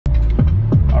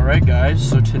Alright guys,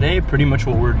 so today pretty much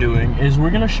what we're doing is we're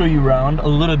gonna show you around a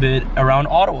little bit around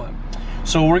Ottawa.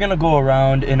 So we're gonna go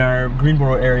around in our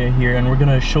Greenboro area here and we're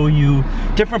gonna show you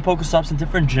different Pokestops and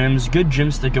different gyms, good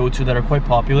gyms to go to that are quite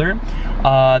popular,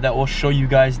 that will show you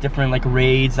guys different like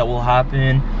raids that will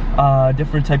happen,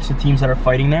 different types of teams that are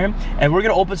fighting there. And we're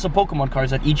gonna open some Pokemon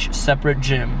cards at each separate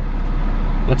gym.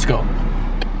 Let's go.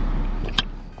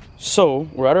 So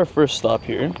we're at our first stop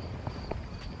here.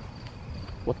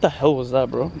 What the hell was that,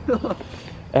 bro?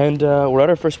 And we're at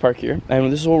our first park here,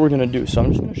 and this is what we're gonna do. So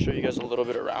I'm just gonna show you guys a little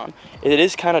bit around. It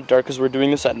is kind of dark because we're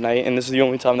doing this at night, and this is the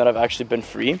only time that I've actually been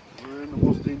free. We're in the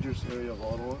most dangerous area of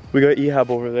Ottawa. We got Ehab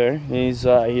over there. He's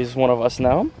one of us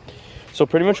now. So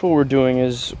pretty much what we're doing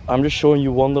is I'm just showing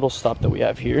you one little stop that we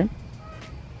have here. You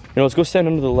know, let's go stand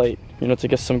under the light, you know, to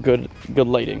get some good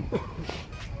lighting.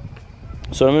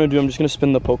 So what I'm gonna do, I'm just gonna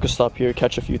spin the Pokestop here,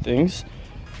 catch a few things.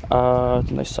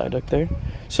 Nice side deck there.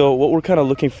 So what we're kind of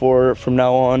looking for from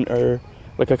now on are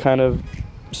like a kind of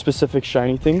specific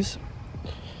shiny things,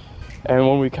 and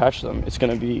when we catch them it's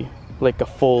gonna be like a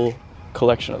full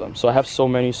collection of them. So I have so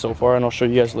many so far, and I'll show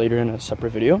you guys later in a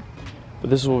separate video, but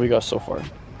this is what we got so far.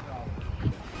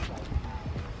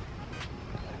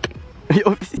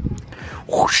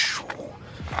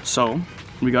 So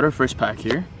we got our first pack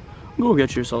here. Go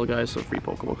get yourself guys some free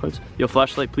Pokemon cards. Yo,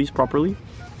 flashlight please, properly.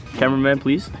 Cameraman,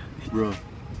 please. Bro.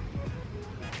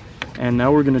 And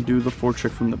now we're gonna do the 4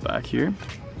 trick from the back here.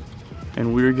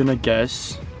 And we're gonna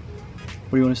guess,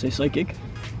 what do you wanna say, psychic?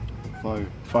 Fire.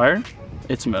 Fire?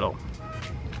 It's metal.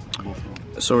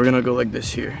 So we're gonna go like this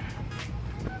here.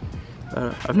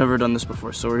 I've never done this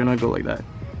before, so we're gonna go like that.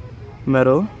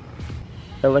 Metal,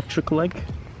 electric like,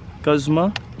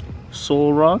 Guzma,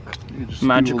 Soul Rock,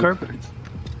 Magikarp,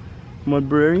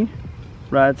 Mudberry,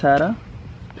 Rattata,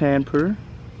 Pamper,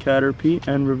 Caterpie,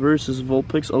 and reverse is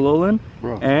Vulpix, Alolan,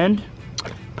 and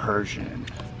Persian.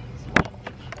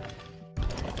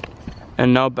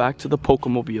 And now back to the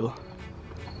Pokemobile.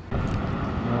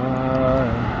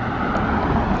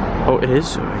 Oh, it is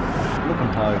swimming.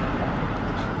 Looking tired.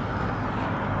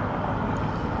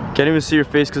 Can't even see your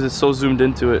face because it's so zoomed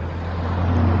into it.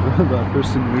 That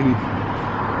person really.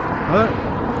 What?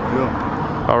 Yo.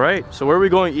 Alright, so where are we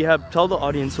going, Ehab? Tell the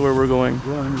audience where we're going.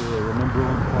 We're on the number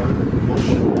 1 part of the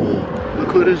motion.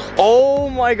 Look who it is. Oh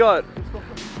my god.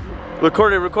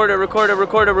 Record it, record it, record it,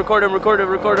 record it, record it, record it,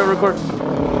 record it, record it.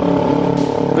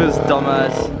 Look at this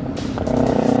dumbass.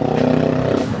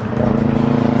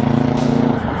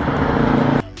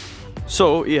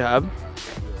 So, Ehab,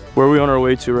 where are we on our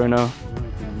way to right now? We're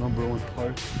at the number 1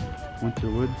 park,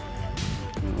 Winterwood.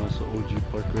 And also OG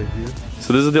Park right here.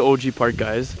 So this is the OG park,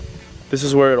 guys. This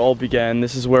is where it all began.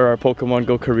 This is where our Pokemon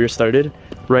Go career started.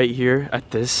 Right here at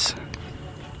this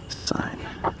sign.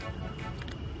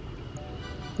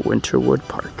 Winterwood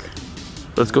Park.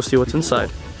 Let's go see what's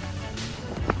inside.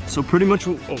 So pretty much,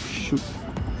 oh shoot.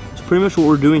 So pretty much what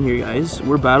we're doing here, guys,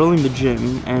 we're battling the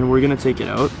gym and we're gonna take it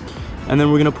out. And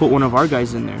then we're gonna put one of our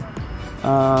guys in there.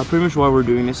 Pretty much why we're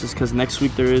doing this is because next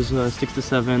week there is 6 to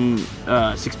 7,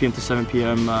 6 p.m. to 7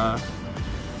 p.m.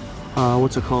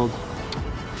 What's it called?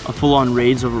 A full-on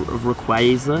raids of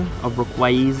Rayquaza,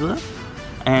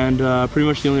 and pretty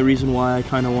much the only reason why I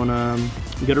kind of want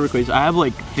to get a Rayquaza, I have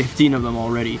like 15 of them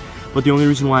already, but the only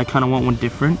reason why I kind of want one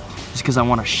different is because I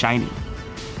want a shiny,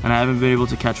 and I haven't been able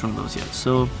to catch one of those yet,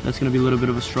 so that's going to be a little bit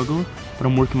of a struggle, but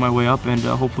I'm working my way up, and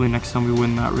hopefully next time we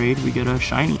win that raid, we get a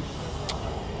shiny.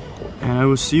 And I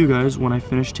will see you guys when I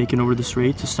finish taking over this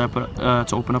raid to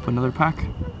open up another pack.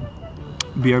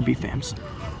 BRB fams.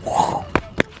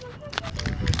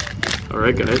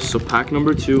 Alright guys, so pack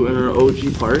number 2 in our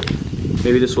OG park.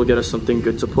 Maybe this will get us something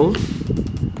good to pull.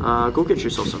 Go get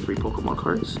yourself some free Pokemon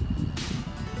cards.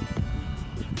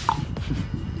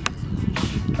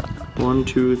 1,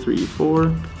 2, 3, 4.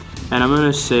 And I'm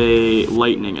gonna say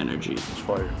lightning energy. It's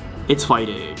fire. It's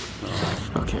fighting.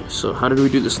 Okay, so how did we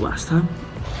do this last time?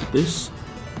 This?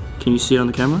 Can you see it on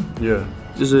the camera? Yeah.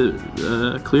 Is it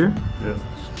clear? Yeah.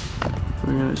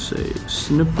 We're gonna say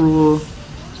Snipperle,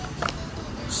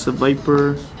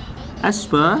 Seviper,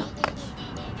 Espa,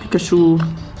 Pikachu,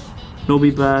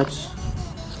 Nobibat,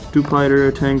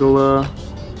 Dewpider, Tangela,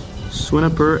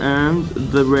 Swinipper, and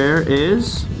the rare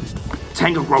is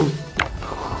Tangrowth.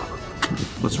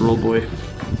 Let's roll, boy.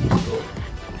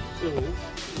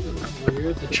 We're here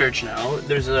at the church now.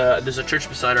 There's a church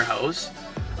beside our house,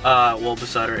 well,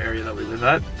 beside our area that we live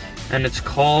at, and it's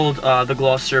called the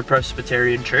Gloucester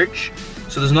Presbyterian Church.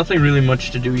 So there's nothing really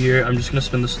much to do here. I'm just gonna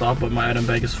spin the stop, but my item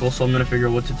bag is full, so I'm gonna figure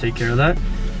out what to take care of that.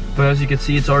 but as you can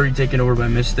see, it's already taken over by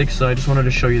Mystics, so I just wanted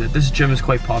to show you that this gym is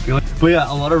quite popular. But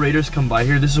yeah, a lot of raiders come by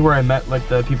here. This is where I met like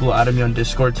the people who added me on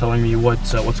Discord telling me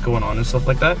what's going on and stuff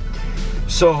like that.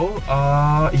 So,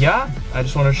 yeah, I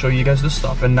just want to show you guys this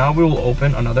stuff, and now we will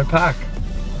open another pack.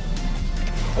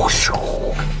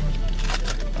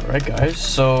 Alright guys,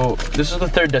 so this is the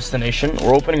third destination.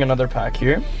 We're opening another pack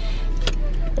here.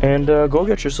 And go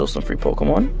get yourself some free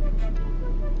Pokemon.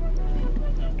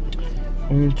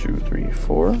 1, 2, 3,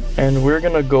 4. And we're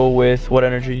gonna go with, what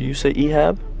energy you say,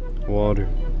 Ehab? Water.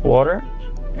 Water.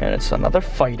 And it's another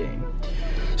fighting.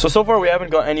 So far we haven't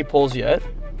got any pulls yet.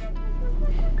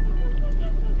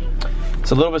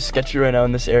 It's a little bit sketchy right now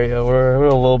in this area. We're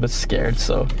a little bit scared,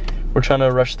 so we're trying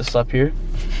to rush this up here.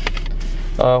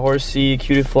 Horsey,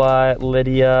 Cutiefly,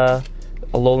 Lydia,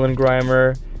 Alolan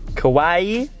Grimer,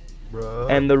 Kawaii, Bro.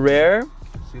 and the rare.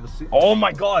 See the seat? Oh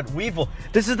my god, Weevil.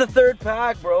 This is the third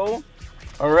pack, bro.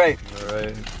 Alright.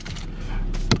 Alright.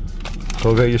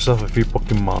 Go get yourself a free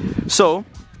Pokemon. So,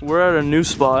 we're at a new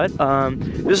spot.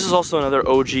 This is also another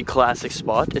OG classic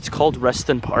spot. It's called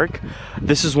Reston Park.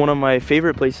 This is one of my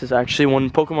favorite places actually. When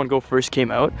Pokemon Go first came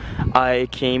out, I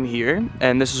came here,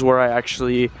 and this is where I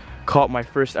actually caught my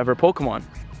first ever Pokemon.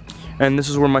 And this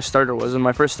is where my starter was, and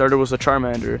my first starter was a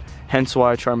Charmander, hence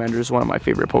why Charmander is one of my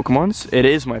favorite Pokemons. It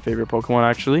is my favorite Pokemon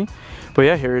actually. But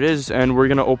yeah, here it is, and we're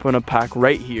gonna open a pack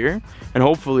right here, and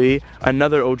hopefully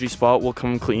another OG spot will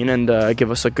come clean and give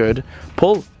us a good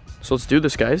pull. So let's do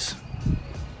this, guys.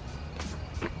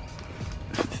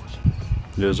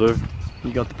 Yes, sir.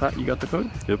 You got the pack? You got the code?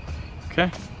 Yep.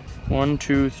 Okay. 1,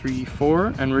 2, 3,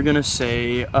 4, and we're gonna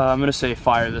say I'm gonna say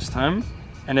fire this time,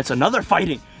 and it's another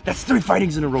fighting. That's 3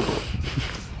 fightings in a row, bro.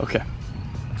 Okay,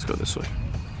 let's go this way.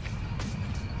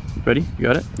 Ready? You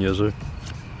got it? Yes, sir.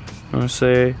 I'm gonna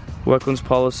say Wetlands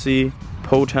Policy,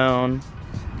 Po-Town,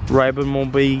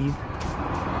 Ribomobi,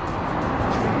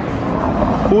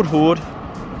 Hood,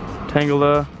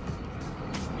 Tangela,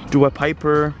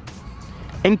 Piper,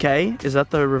 NK. Is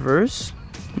that the reverse?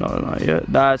 No, not yet.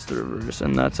 That's the reverse,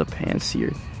 and that's a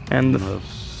Panseer. And the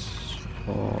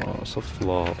it's a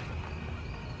flop.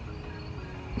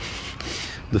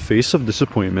 The face of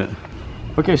disappointment.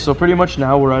 Okay, so pretty much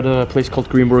now we're at a place called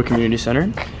Greenboro Community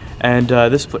Center, and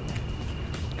this place.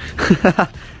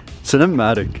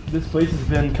 Cinematic. This place has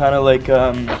been kind of like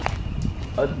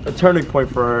a turning point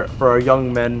for our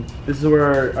young men. This is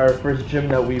where our first gym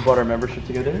that we bought our membership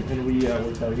together, and we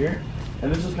worked out here.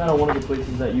 And this is kind of one of the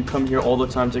places that you come here all the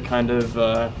time to kind of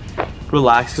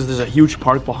relax, because there's a huge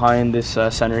park behind this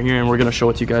center here, and we're gonna show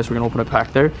it to you guys. We're gonna open a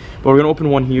pack there, but we're gonna open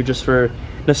one here just for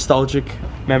nostalgic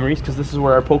memories, because this is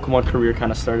where our Pokemon career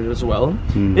kind of started as well.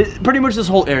 Pretty much this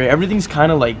whole area, everything's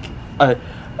kind of like a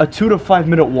 2 to 5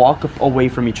 minute walk away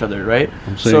from each other, right?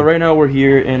 So right now we're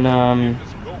here in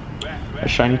a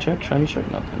shiny check,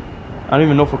 nothing. I don't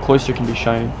even know if a Cloyster can be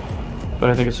shiny, but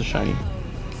I think it's a shiny.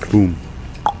 Boom.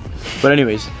 But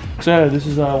anyways, so yeah, this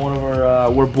is one of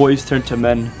our where boys turn to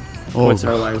men points in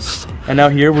our lives. And now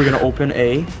here we're gonna open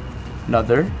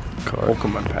another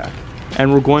Pokemon pack,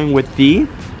 and we're going with the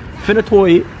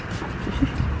Finitoy.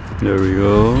 There we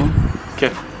go.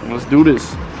 Okay, let's do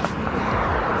this.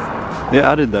 They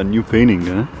added that new painting,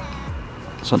 huh?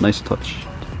 It's a nice touch.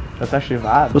 That's actually a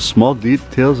vibe. The small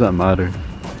details that matter.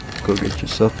 Go get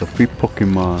yourself a free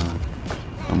Pokemon.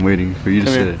 I'm waiting for you to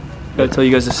say it. Gotta tell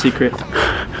you guys a secret.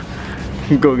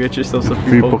 Go get yourself some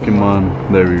free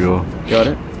Pokemon. There we go. Got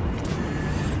it?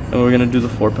 And we're gonna do the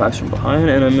 4 packs from behind,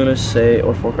 and I'm gonna say,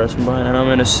 or 4 cards from behind, and I'm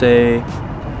gonna say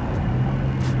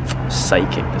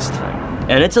Psychic this time.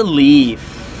 And it's a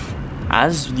leaf,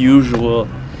 as usual.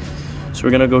 So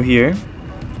we're gonna go here.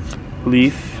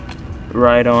 Leaf,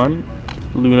 Rhydon,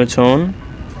 Lunatone,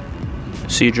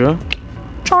 Seadra,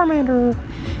 Charmander.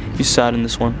 He's sad in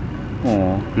this one.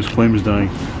 Aw, his flame is dying.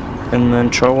 And then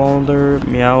Charwander,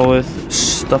 Meowth,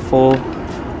 Stuffle,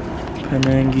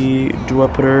 Penangi,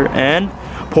 Dwapiter, and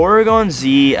Porygon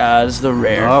Z as the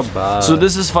rare. Not bad. So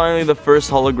this is finally the first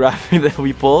holographic that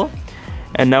we pull.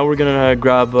 And now we're gonna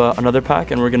grab another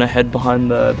pack, and we're gonna head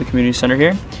behind the community center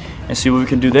here and see what we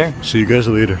can do there. See you guys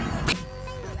later.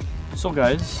 So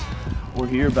guys, we're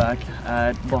here back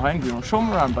at behind Greenboro. Show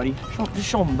them around, buddy. Just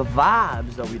show them the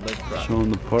vibes that we live for. Show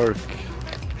them the park.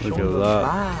 Look at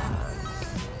that.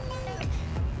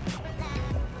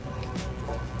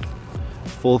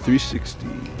 Full 360.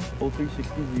 Full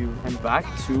 360 view. And back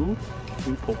to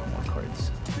 3 Pokemon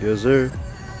cards. Yes, sir.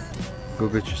 Go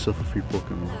get yourself a free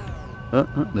Pokemon.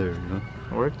 There we go.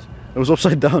 It worked? It was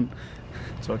upside down.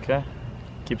 It's okay.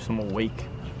 Keeps them awake.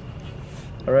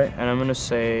 Alright, and I'm gonna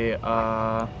say,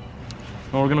 no,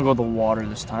 we're gonna go the water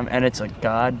this time, and it's a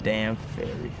goddamn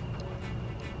fairy.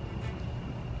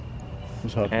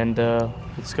 What's happening? And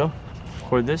let's go.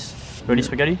 Record this. Ready,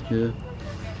 spaghetti? Yeah.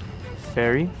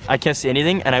 Fairy. I can't see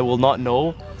anything, and I will not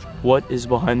know what is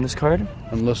behind this card.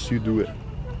 Unless you do it.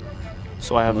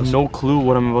 So I have no clue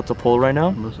what I'm about to pull right now.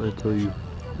 Unless I tell you.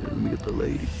 Let me get the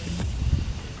lady.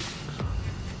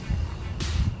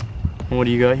 And what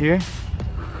do you got here?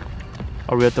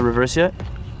 Are we at the reverse yet?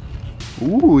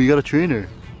 Ooh, you got a trainer.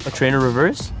 A trainer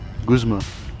reverse? Guzma.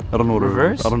 I don't know what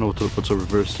Reverse? I don't know what's a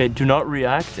reverse. Okay, do not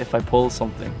react if I pull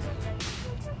something.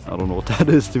 I don't know what that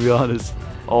is, to be honest.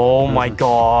 Oh my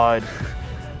god.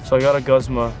 So I got a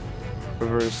Guzma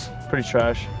reverse. Pretty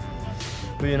trash.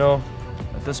 But you know,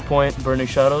 at this point, Burning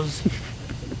Shadows.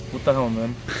 What the hell,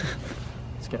 man?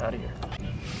 Let's get out of here.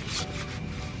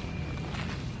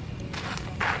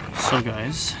 So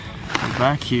guys, we're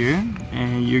back here,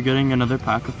 and you're getting another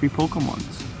pack of free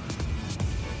Pokemons.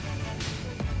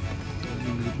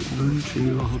 1,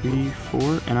 2, 3,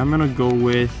 4, and I'm gonna go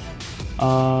with,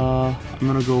 oh,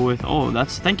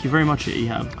 thank you very much,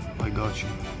 Ehab. I got you.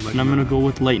 And I'm gonna go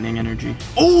with Lightning Energy.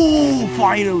 Oh,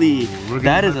 finally!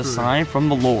 That is a sign from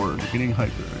the Lord. We're getting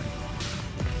hyper.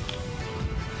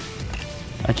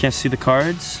 I can't see the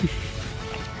cards.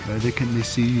 They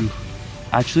see you.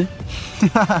 Actually?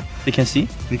 They can't see?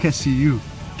 They can't see you.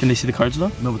 Can they see the cards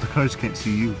though? No, but the cards can't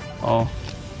see you. Oh.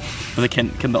 But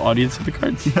can the audience see the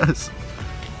cards? Yes.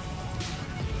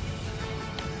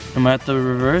 Am I at the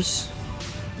reverse?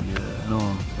 Yeah, no,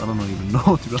 I don't even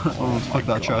know, to be honest. Oh, what the fuck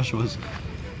that trash was.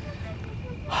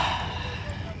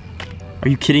 Are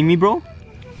you kidding me, bro?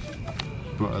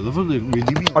 Bro, I love it.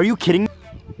 Really? Are you kidding me?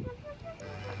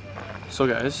 So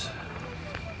guys.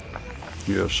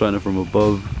 Yeah, shining from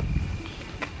above.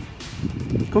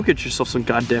 Go get yourself some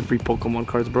goddamn free Pokemon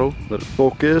cards, bro. Let it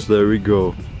focus. There we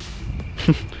go.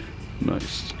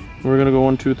 Nice. We're gonna go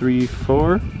 1, 2, 3,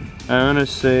 4. I'm gonna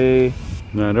say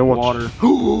Man, I watch water.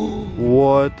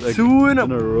 What? 2 in a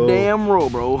row. damn row,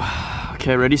 bro.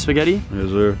 Okay, ready, spaghetti? Yes,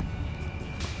 sir.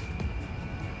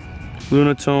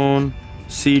 Lunatone,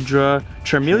 Seadra,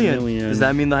 Charmeleon. Charmeleon. Does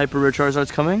that mean the Hyper Rare Charizard's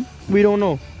coming? We don't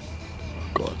know.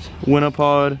 God.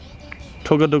 Winnipod,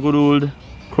 Togedemaru,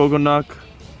 Krogonuk,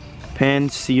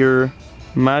 Pansear,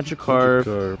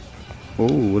 Magikarp, Oh,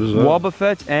 what is that?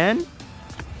 Wobbuffet, and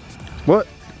What?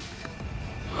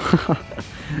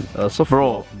 That's a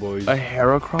bro, flop, boys. a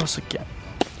Heracross again.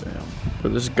 Damn,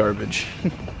 bro, this is garbage.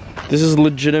 This is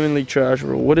legitimately trash,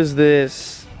 bro. What is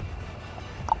this?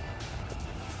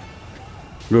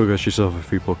 Go get yourself a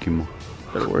free Pokemon.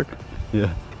 Better work.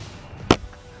 Yeah.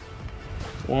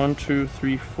 1, 2,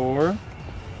 3, 4.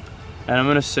 And I'm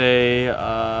gonna say,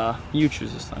 you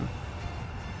choose this time.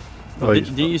 Oh,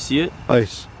 didn't you see it?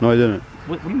 Ice. No, I didn't.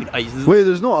 What do you mean ice? Wait,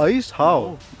 there's no ice?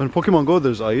 How? No. In Pokemon Go,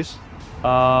 there's ice.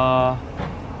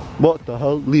 What the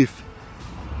hell? Leaf.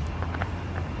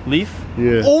 Leaf?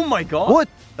 Yeah. Oh my god! What?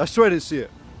 I swear I didn't see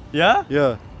it. Yeah?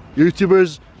 Yeah.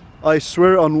 YouTubers, I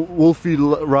swear on Wolfie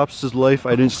Raps' life,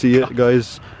 I didn't see it,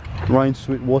 guys. Ryan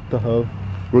Sweet, what the hell?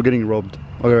 We're getting robbed.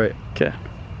 Alright. Okay.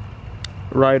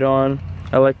 Rhydon,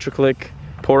 Electroclick,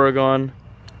 Porygon,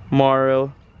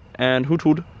 Maril, and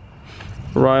Hoothoot.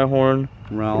 Rhyhorn,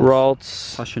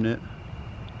 Ralts. Passionate.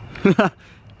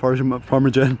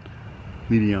 Parmesan.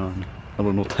 Medion. I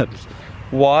don't know what that is.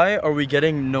 Why are we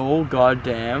getting no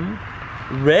goddamn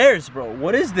rares, bro?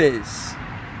 What is this?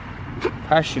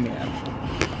 Pashiman.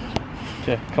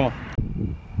 Okay, come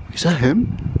on. Is that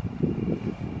him?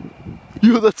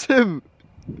 Yo, that's him!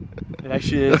 It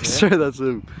actually is. I swear that's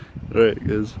him. Alright,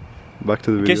 guys. Back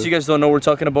to the video. In case you guys don't know, we're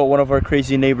talking about one of our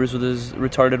crazy neighbors with his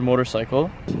retarded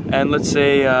motorcycle. And let's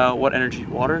say, what energy?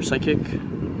 Water? Psychic?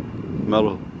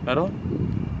 Metal. Metal?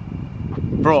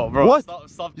 Bro. What?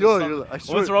 Stop. Yo, I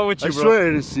swear, what's wrong with you, bro? I swear I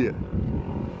didn't see it.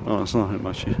 Oh, it's not him,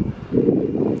 actually.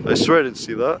 I swear I didn't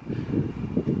see that.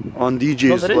 On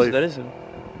DJ's life. That is him.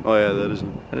 Oh yeah, that is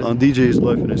him. On DJ's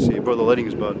life, I didn't see it. Bro, the lighting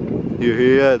is bad. Here,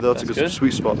 yeah, that's a good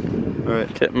sweet spot.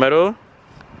 Alright. Okay, Meadow,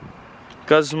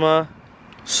 Guzma,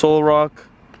 Solrock,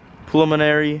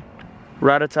 Pulmonary,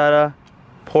 Rattata,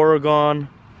 Porygon,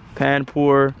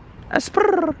 Panpour,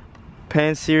 Espurr,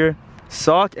 Pansear,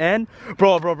 Sock, and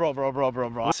bro.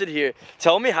 Sit here.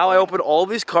 Tell me how I open all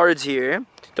these cards here.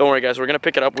 Don't worry, guys. We're gonna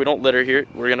pick it up. We don't litter here.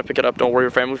 We're gonna pick it up. Don't worry.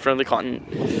 Family-friendly content.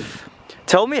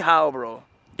 Tell me how, bro.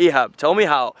 Ehab, tell me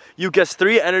how. You guessed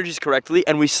 3 energies correctly,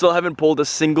 and we still haven't pulled a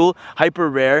single hyper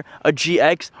rare, a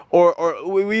GX, or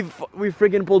we've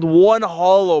freaking pulled 1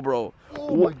 holo, bro.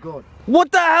 Oh my god.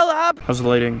 What the hell happened? How's the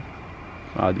lighting?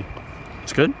 Adi.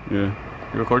 It's good? Yeah.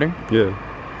 You recording? Yeah.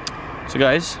 So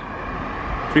guys,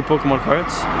 free Pokemon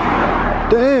cards.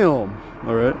 Damn!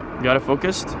 Alright. You got it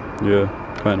focused? Yeah,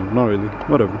 kind of. Not really.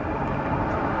 Whatever.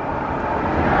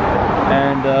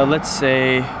 And let's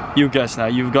say you guess now.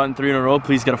 You've gotten 3 in a row.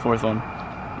 Please get a 4th one.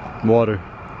 Water.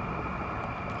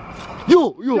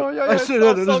 Yo, I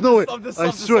swear, there's no way.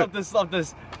 I swear. Stop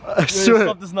this. I swear.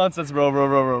 Stop this nonsense, bro.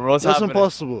 What's That's happening?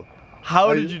 impossible.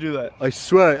 How did you do that? I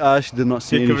swear I actually did not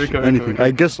see anything.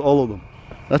 I guessed all of them.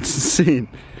 That's insane.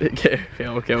 Okay.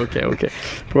 Bro.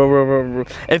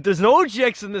 If there's no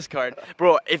GX in this card,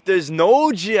 bro,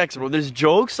 there's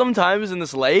jokes sometimes in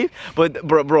this life, but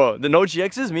bro, the no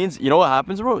GXs means, you know what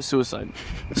happens, bro? Suicide.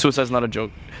 Suicide's not a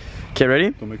joke. Okay, ready?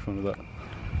 Don't make fun of that.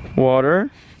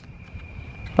 Water.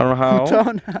 I don't know how.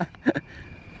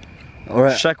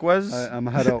 Alright. Shekwes. I'm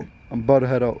about to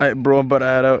head out. Alright, bro, I'm about to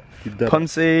head out.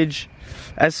 Punsage.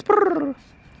 Esper.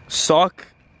 Sock.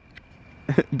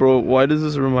 Bro, why does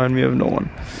this remind me of no one?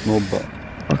 No but.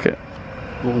 Okay.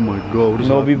 Oh my god, what is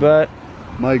Nobi bat.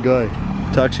 My guy.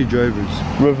 Taxi drivers.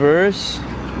 Reverse.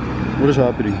 What is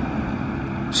happening?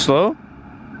 Slow.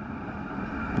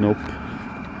 Nope.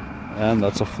 And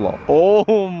that's a flop.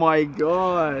 Oh my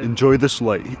god. Enjoy this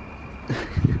light.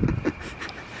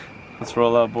 Let's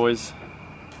roll out, boys.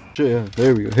 Yeah,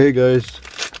 there we go. Hey guys.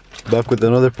 Back with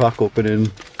another pack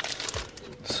opening.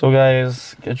 So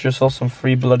guys, get yourself some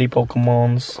free bloody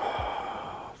Pokemons.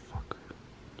 Fuck.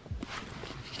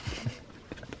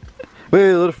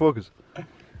 Wait, let it focus.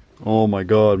 Oh my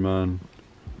god, man.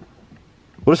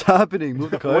 What is happening?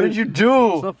 Move the card. What did you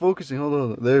do? It's not focusing. Hold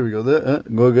on. There we go. There.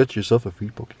 Go get yourself a free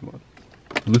Pokemon.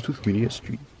 Bluetooth Media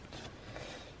Stream.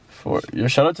 For your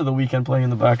shout out to the weekend playing in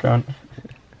the background.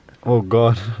 Oh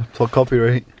god.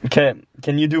 Copyright. Okay,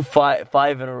 can you do five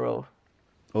in a row?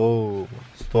 Oh,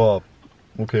 stop.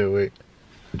 Okay, wait.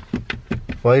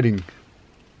 Fighting.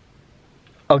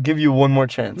 I'll give you one more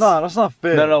chance. Nah, that's not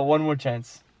fair. No, one more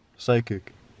chance.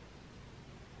 Psychic.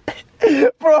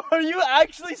 Bro, are you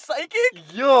actually psychic?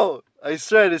 Yo, I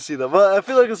swear I didn't see that, but I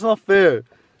feel like it's not fair.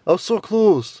 I was so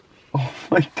close. Oh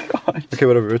my god. Okay,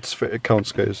 whatever. It's fair. It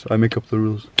counts, guys. I make up the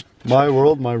rules. My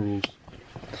world, my rules.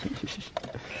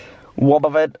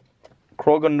 Wobbuffet,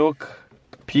 Kroganuk,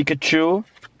 Pikachu,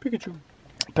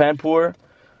 Panpour,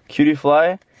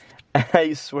 Cutiefly.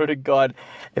 I swear to God,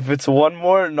 if it's one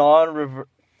more non-reverse.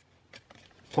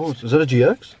 Oh, is that a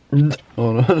GX?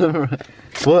 Oh no, never mind.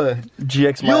 What?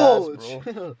 GX my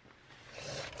ass, bro.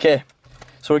 Okay,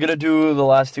 so we're gonna do the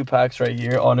last 2 packs right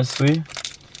here, honestly,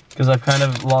 because I've kind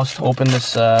of lost hope in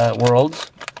this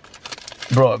world.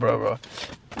 Bro.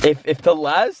 If the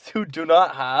last 2 do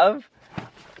not have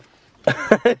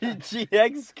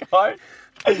GX card,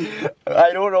 I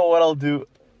don't know what I'll do.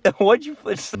 What'd you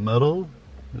flinch? Metal?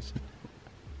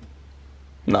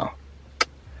 No.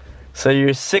 So your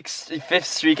 5th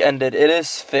streak ended. It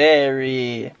is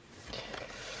Fairy.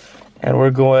 And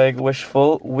we're going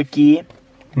Wishful, Wiki,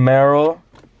 Marrow,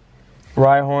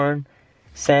 Rhyhorn,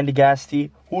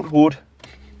 Sandygasti, Hoot,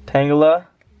 Tangela,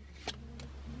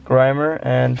 Grimer,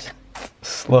 and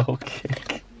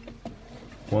Slowkick.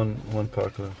 One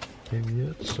pack left. Maybe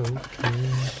it's okay.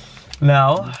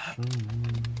 Now,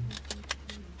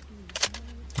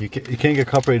 you can't get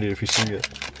copyrighted if you sing it.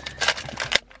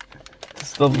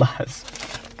 it's the last.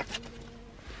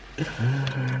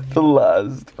 The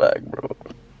last pack, bro.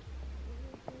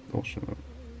 Oh shit.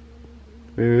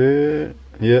 Wait.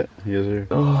 Yeah, yes sir.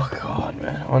 Oh god,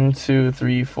 man. 1, 2,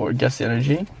 3, 4. Guess the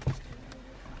energy.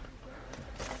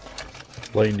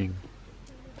 Lightning.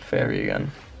 Fairy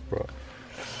again. Bro.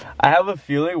 I have a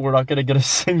feeling we're not gonna get a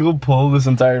single pull this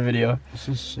entire video. This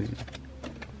is insane.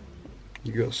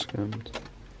 You got scammed.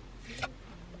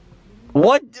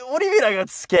 What do you mean I got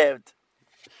scammed?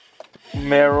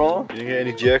 Meryl, You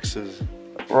didn't get any GXs.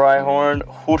 Rhyhorn,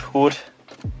 Hoot,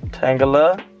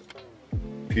 Tangela.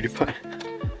 PewDiePie.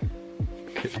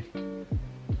 Okay.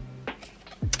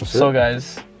 That's So it?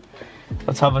 guys,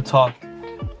 let's have a talk.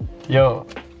 Yo,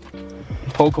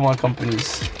 Pokemon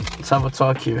companies, let's have a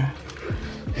talk here.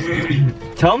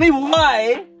 Tell me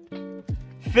why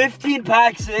 15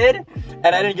 packs in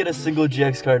and I didn't get a single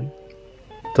GX card.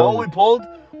 All we pulled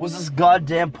was this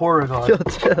goddamn Porygon.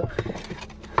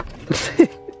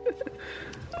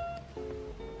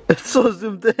 It's so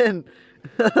zoomed in.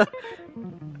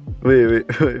 Wait,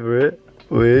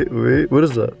 what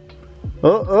is that?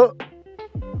 Oh.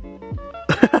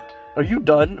 Are you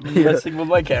done messing with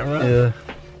my camera? Yeah.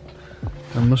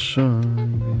 I'm a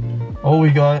shine. All we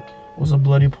got was a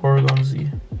bloody Porygon Z.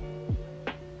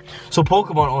 So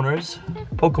Pokemon owners,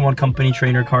 Pokemon company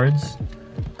trainer cards,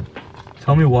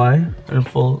 tell me why I didn't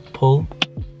pull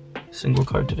single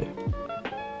card today.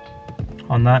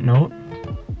 On that note,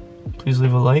 please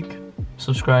leave a like,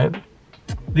 subscribe,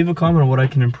 leave a comment on what I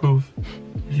can improve.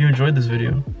 If you enjoyed this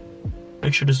video,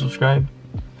 make sure to subscribe.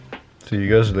 See you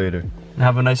guys later. And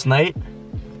have a nice night.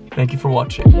 Thank you for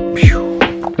watching.